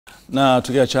Na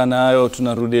tukiachana hayo,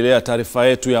 tunarudilia taarifa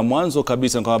yetu ya mwanzo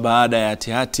kabisa kwa baada ya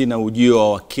hatihati na ujio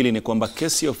wa wakili ni kwamba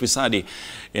kesi ya ufisadi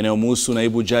inayomhusu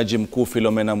naibu jaji mkuu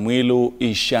Philomena Mwilu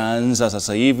ishaanza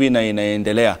sasa hivi na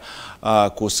inaendelea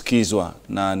kusikizwa,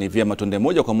 na ni vyema tuende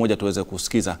moja kwa moja tuweze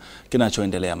kusikiza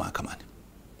kinachoendelea mahakamani.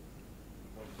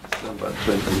 December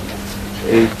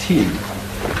 2018,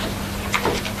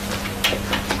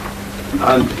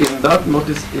 and in that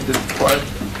notice it is quite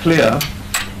clear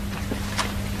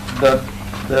that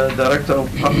the Director of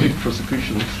Public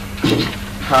Prosecutions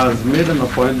has made an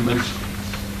appointment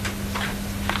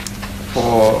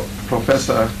for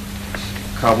Professor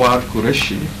Khawar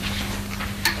Qureshi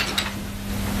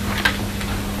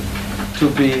to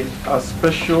be a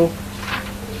special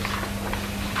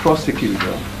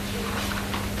prosecutor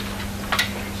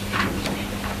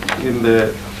in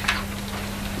the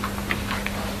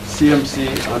CMC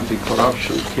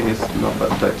anti-corruption case number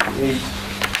 38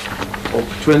 of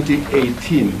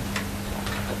 2018,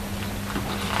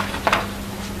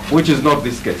 which is not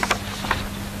this case,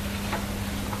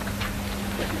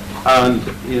 and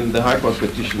in the High Court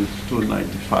petition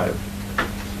 295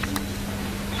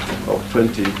 of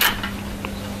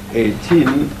 2018,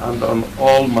 and on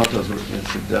all matters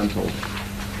incidental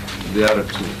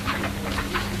thereto.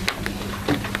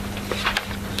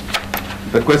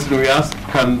 The question we ask,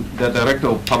 can the Director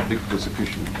of Public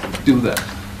Prosecution do that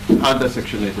under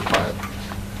Section 85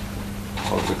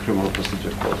 of the Criminal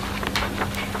Procedure Code?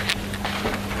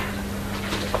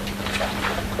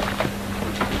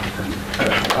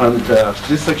 And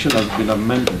this section has been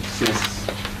amended since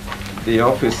the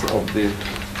office of the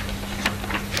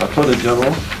Attorney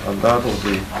General and that of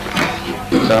the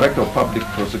Director of Public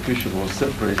Prosecution was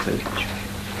separated.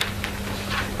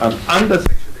 And under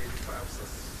Section 85,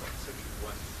 Section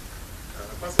 1,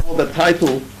 first of all, the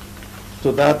title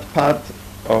to that part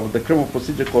of the Criminal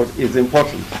Procedure Code is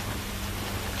important.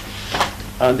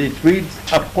 And it reads,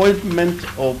 appointment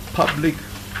of public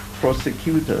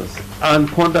prosecutors and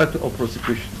conduct of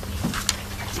prosecution.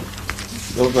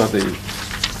 Those are the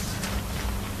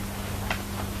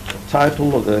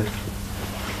title of the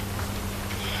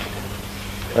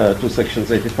two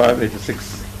sections, 85,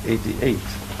 86, 88.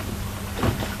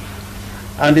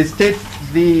 And it states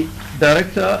the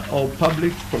Director of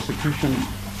Public Prosecution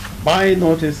by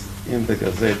notice in the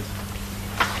Gazette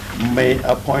may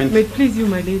appoint... May it please you,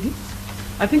 my lady,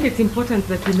 I think it's important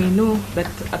that we may know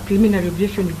that a preliminary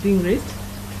objection is being raised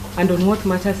and on what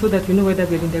matter, so that we know whether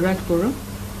we're in the right forum.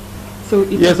 So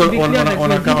it yes,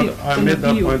 on account, I made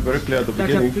that point very clear at the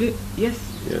beginning. Yes,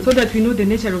 so that we know the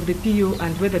nature of the PO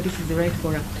and whether this is the right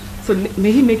forum. So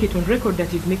may he make it on record that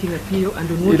he's making a PO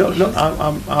and on what issues? No,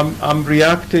 I'm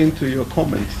reacting to your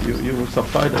comments. You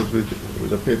supplied us with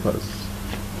the papers.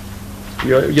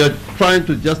 You're trying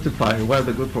to justify why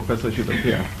the good professor should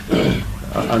appear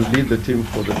and lead the team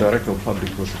for the Director of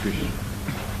Public Prosecution.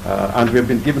 And we have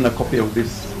been given a copy of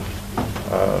these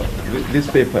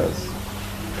papers.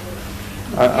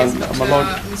 Yes,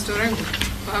 Mr. Rengo,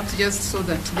 perhaps just so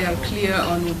that they are clear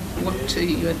on what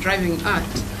you are driving at,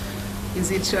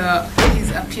 is it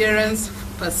his appearance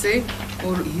per se,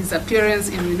 or his appearance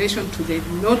in relation to the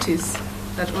notice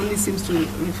that only seems to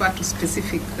refer to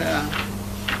specific...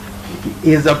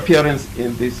 His appearance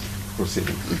in this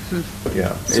proceeding.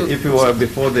 Yeah. So if you were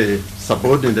before the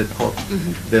subordinate court,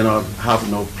 then I'll have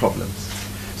no problems.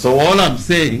 So all I'm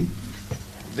saying,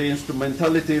 the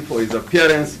instrumentality for his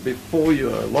appearance before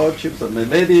your lordships and the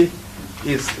lady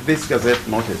is this Gazette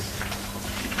notice.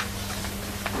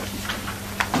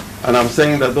 And I'm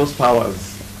saying that those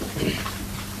powers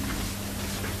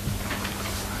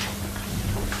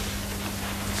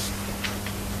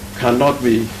cannot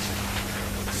be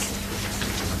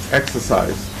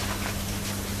exercised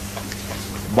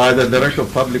by the Director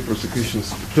of Public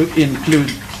Prosecutions to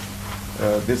include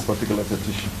this particular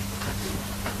petition.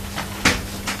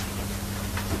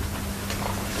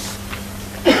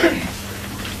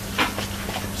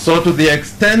 So to the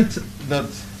extent that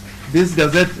this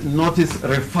Gazette notice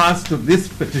refers to this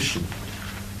petition,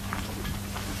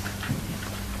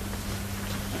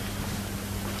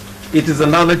 it is a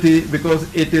nullity because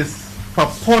it is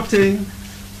purporting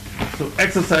to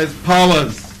exercise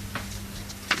powers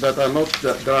that are not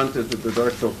granted to the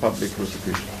Director of Public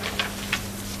Prosecution.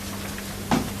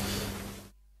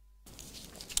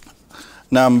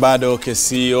 Na bado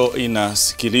kesi hiyo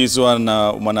inasikilizwa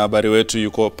na mwanahabari wetu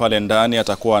yuko pale ndani,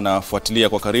 atakuwa anafuatilia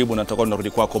kwa karibu na tutakuwa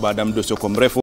tunarudi kwako baada ya muda usio mrefu.